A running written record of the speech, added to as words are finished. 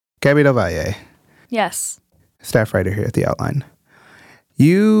Gaby Del Valle, Yes. staff writer here at The Outline.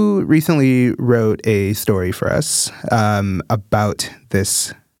 You recently wrote a story for us about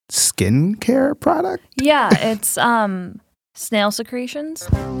this skincare product. Yeah, it's snail secretions.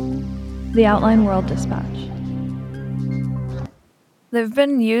 The Outline World Dispatch. They've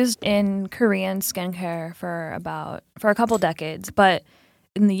been used in Korean skincare for a couple decades, but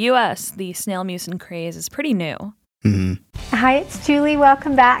in the U.S., the snail mucin craze is pretty new. Mm-hmm. Hi, it's Julie.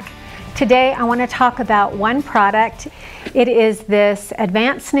 Welcome back. Today I want to talk about one product. It is this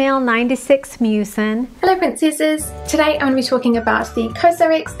Advanced Snail 96 Mucin. Hello Princesses! Today I'm going to be talking about the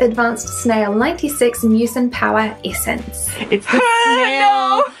COSRX Advanced Snail 96 Mucin Power Essence. It's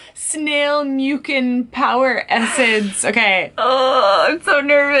the Snail mucin power essence. Okay. Oh, I'm so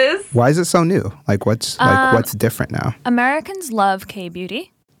nervous. Why is it so new? What's different now? Americans love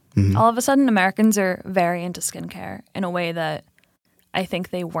K-beauty. Mm-hmm. All of a sudden, Americans are very into skincare in a way that I think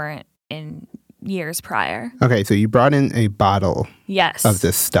they weren't in years prior. Okay, so you brought in a bottle Yes. of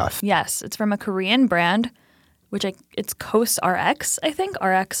this stuff. Yes, it's from a Korean brand, it's COSRX, I think.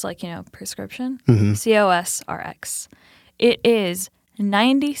 RX, prescription. Mm-hmm. COSRX. It is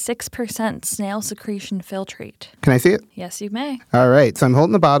 96% snail secretion filtrate. Can I see it? Yes, you may. All right, so I'm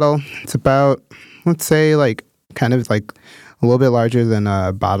holding the bottle. It's about, let's say, kind of a little bit larger than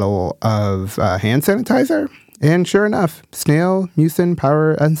a bottle of hand sanitizer. And sure enough, Snail Mucin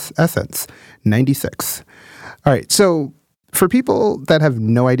Power Essence, 96. All right, so for people that have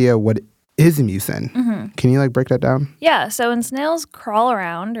no idea what is mucin, can you break that down? Yeah, so when snails crawl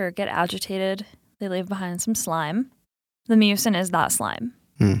around or get agitated, they leave behind some slime. The mucin is that slime,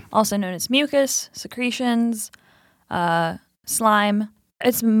 also known as mucus, secretions, slime.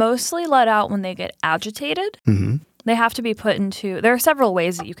 It's mostly let out when they get agitated. Mm-hmm. They have to be put into, there are several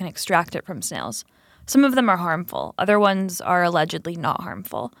ways that you can extract it from snails. Some of them are harmful. Other ones are allegedly not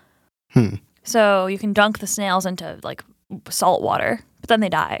harmful. So you can dunk the snails into salt water, but then they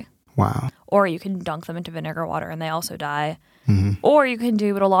die. Wow. Or you can dunk them into vinegar water and they also die. Mm-hmm. Or you can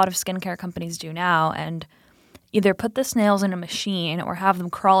do what a lot of skincare companies do now and either put the snails in a machine or have them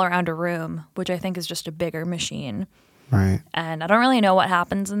crawl around a room, which I think is just a bigger machine. Right. And I don't really know what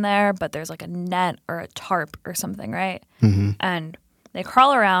happens in there, but there's a net or a tarp or something, right? Mm-hmm. And they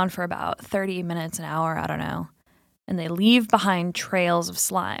crawl around for about 30 minutes, an hour, I don't know. And they leave behind trails of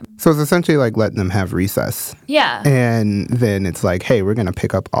slime. So it's essentially letting them have recess. Yeah. And then it's hey, we're going to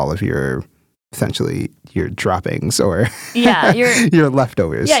pick up all of your droppings or your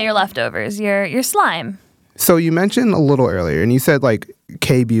leftovers. Yeah, your leftovers, your slime. So you mentioned a little earlier, and you said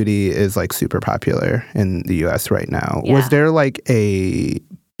K-beauty is super popular in the U.S. right now. Yeah. Was there a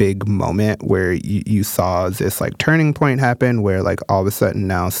big moment where you saw this turning point happen where all of a sudden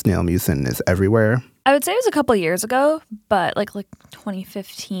now snail mucin is everywhere? I would say it was a couple years ago, but like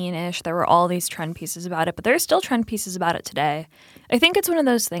 2015-ish, there were all these trend pieces about it, but there are still trend pieces about it today. I think it's one of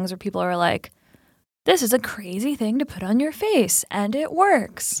those things where people are like, this is a crazy thing to put on your face, and it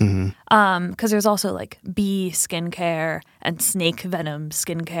works. Mm-hmm. Because there's also bee skincare and snake venom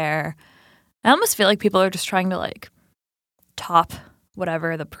skincare. I almost feel like people are just trying to top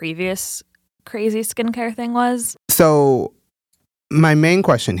whatever the previous crazy skincare thing was. So my main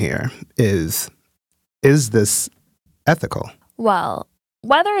question here is this ethical? Well,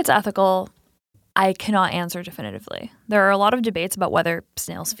 whether it's ethical, I cannot answer definitively. There are a lot of debates about whether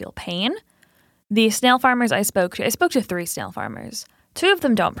snails feel pain. The snail farmers I spoke to 3 snail farmers. 2 of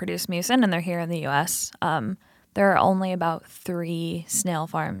them don't produce mucin, and they're here in the U.S. There are only about 3 snail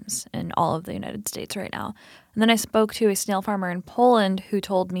farms in all of the United States right now. And then I spoke to a snail farmer in Poland who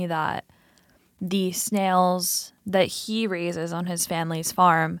told me that the snails that he raises on his family's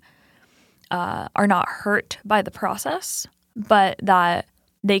farm are not hurt by the process, but that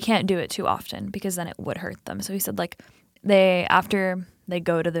they can't do it too often because then it would hurt them. So he said after they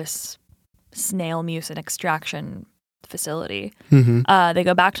go to this snail mucin extraction facility, they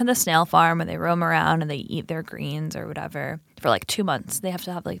go back to the snail farm and they roam around and they eat their greens or whatever for 2 months. They have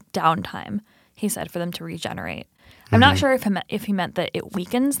to have downtime, he said, for them to regenerate. I'm not sure if he meant that it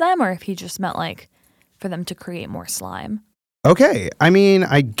weakens them or if he just meant for them to create more slime. Okay. I mean,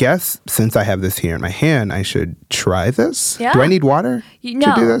 I guess since I have this here in my hand, I should try this. Yeah. Do I need water to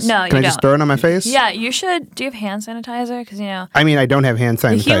do this? No, Can I just throw it on my face? Yeah, you should. Do you have hand sanitizer? Because, I mean, I don't have hand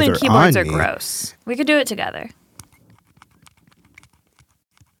sanitizer the human keyboards on are me. gross. We could do it together.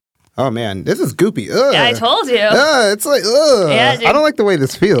 Oh, man. This is goopy. Ugh. Yeah, I told you. It's ugh. Yeah, dude. I don't like the way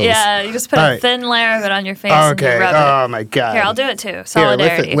this feels. Yeah, you just put a thin layer of it on your face Okay. and you rub it. Oh, my God. Here, I'll do it too.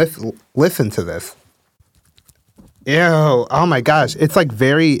 Solidarity. Here, listen to this. Ew. Oh, my gosh. It's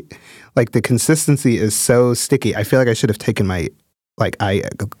very, the consistency is so sticky. I feel like I should have taken my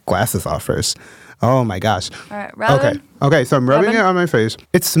glasses off first. Oh my gosh. All right, rub it. Okay, so I'm rubbing it on my face.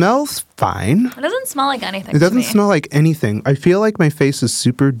 It smells fine. It doesn't smell like anything. It doesn't smell like anything. I feel like my face is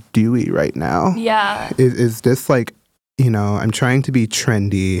super dewy right now. Yeah. Is this like, I'm trying to be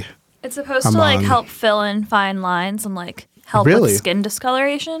trendy. It's supposed to like help fill in fine lines and like help with skin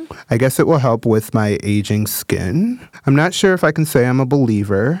discoloration. I guess it will help with my aging skin. I'm not sure if I can say I'm a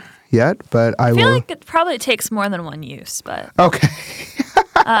believer yet, but I feel will. like it probably takes more than one use, but okay.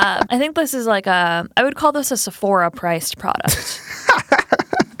 I think this is like I would call this a Sephora priced product.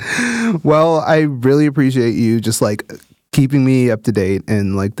 Well, I really appreciate you just like keeping me up to date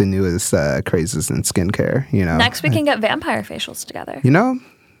in like the newest crazes in skincare. Next we can get vampire facials together.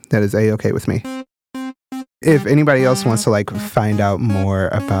 That is A-okay with me. If anybody else wants to like find out more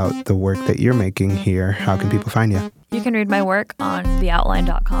about the work that you're making here, how can people find you? You can read my work on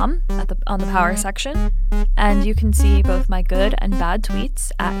theoutline.com on the power section. And you can see both my good and bad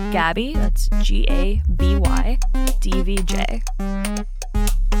tweets at Gaby, that's Gaby DVJ.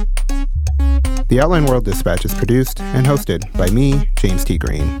 The Outline World Dispatch is produced and hosted by me, James T.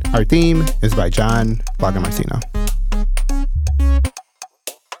 Green. Our theme is by John Lagomarsino.